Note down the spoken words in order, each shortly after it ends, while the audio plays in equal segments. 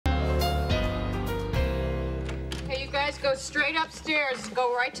go straight upstairs.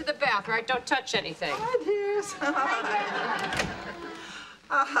 Go right to the bath, right? Don't touch anything. Hi, dears.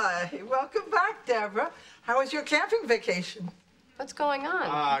 Hi. Welcome back, Deborah. How was your camping vacation? What's going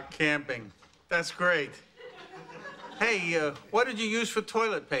on? Camping. That's great. Hey, what did you use for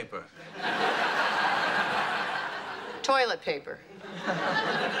toilet paper? Toilet paper.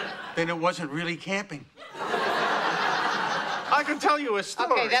 Then it wasn't really camping. I can tell you a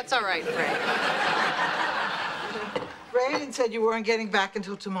story. Okay, that's all right, Ray. Raymond said you weren't getting back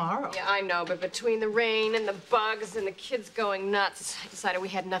until tomorrow. Yeah, I know, but between the rain and the bugs and the kids going nuts, I decided we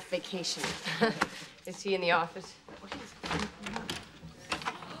had enough vacation. Is he in the office?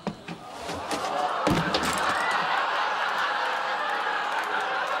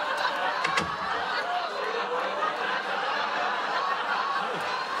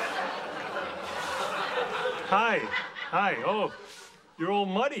 Hi. Hi. Oh, you're all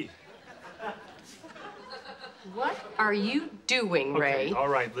muddy. What are you doing, Ray? Okay, all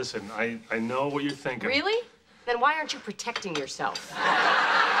right, listen, I know what you're thinking. Really? Then why aren't you protecting yourself?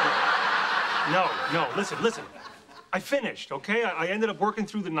 No, listen. I finished, okay? I ended up working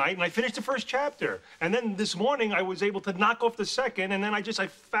through the night, and I finished the first chapter. And then this morning, I was able to knock off the second, and then I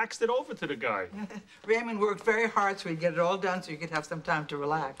faxed it over to the guy. Raymond worked very hard so he'd get it all done so you could have some time to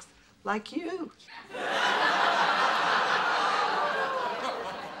relax. Like you.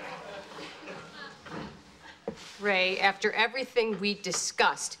 Ray, after everything we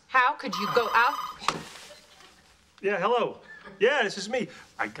discussed, how could you go out? Yeah, hello. Yeah, this is me.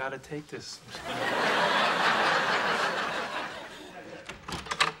 I gotta take this.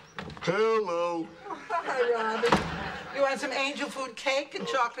 Hello. Hi, Robin. You want some angel food cake and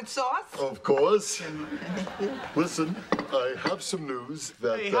chocolate sauce? Of course. Listen, I have some news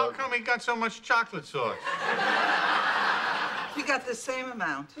that... Hey, how come he got so much chocolate sauce? We got the same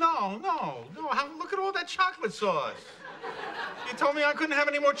amount. No. Look at all that chocolate sauce. You told me I couldn't have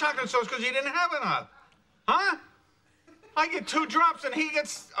any more chocolate sauce because you didn't have enough. Huh? I get 2 drops and he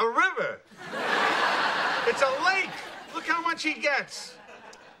gets a river. It's a lake. Look how much he gets.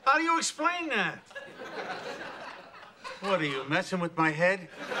 How do you explain that? What, are you messing with my head?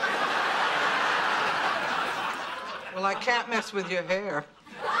 Well, I can't mess with your hair.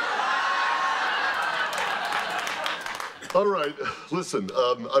 All right, listen,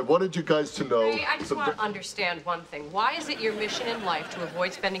 I wanted you guys to know... Ray, I just want to understand one thing. Why is it your mission in life to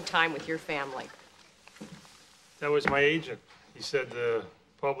avoid spending time with your family? That was my agent. He said the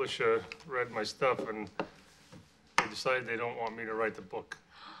publisher read my stuff, and they decided they don't want me to write the book.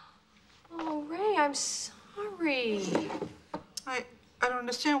 Oh, Ray, I'm sorry. I don't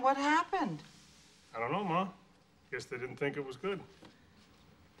understand what happened. I don't know, Ma. Guess they didn't think it was good.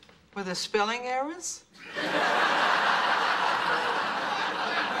 Were there spelling errors?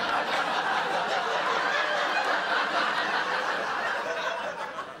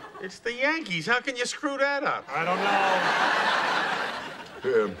 It's the Yankees. How can you screw that up? I don't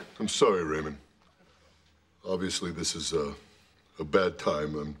know. Yeah, I'm sorry, Raymond. Obviously, this is a bad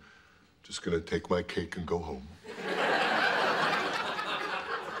time. I'm just gonna take my cake and go home.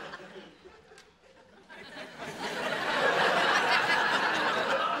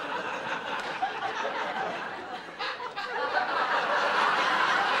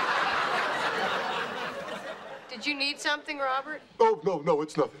 Did you need something, Robert? Oh, no,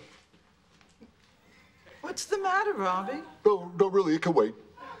 it's nothing. What's the matter, Robbie? No, really, it can wait.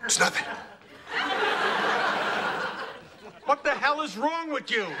 It's nothing. What the hell is wrong with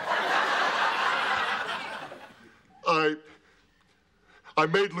you? I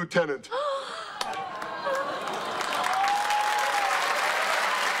made lieutenant.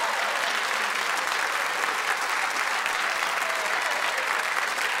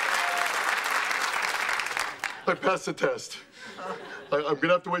 I passed the test. I'm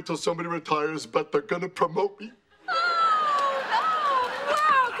gonna have to wait till somebody retires, but they're gonna promote me. Oh,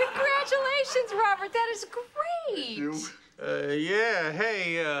 wow, congratulations, Robert. That is great. Thank you. Yeah,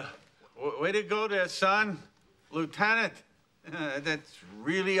 hey, way to go there, son. Lieutenant. That's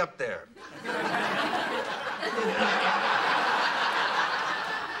really up there.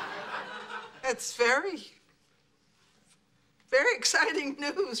 It's very exciting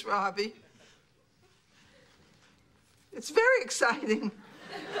news, Robbie. It's very exciting.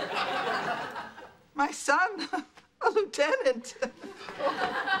 My son, a lieutenant.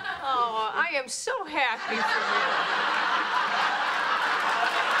 Oh, I am so happy for you.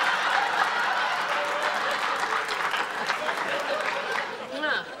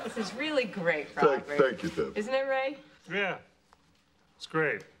 This is really great, Robert. Thank you, Deb. Isn't it, Ray? Yeah, it's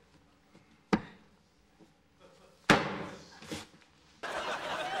great.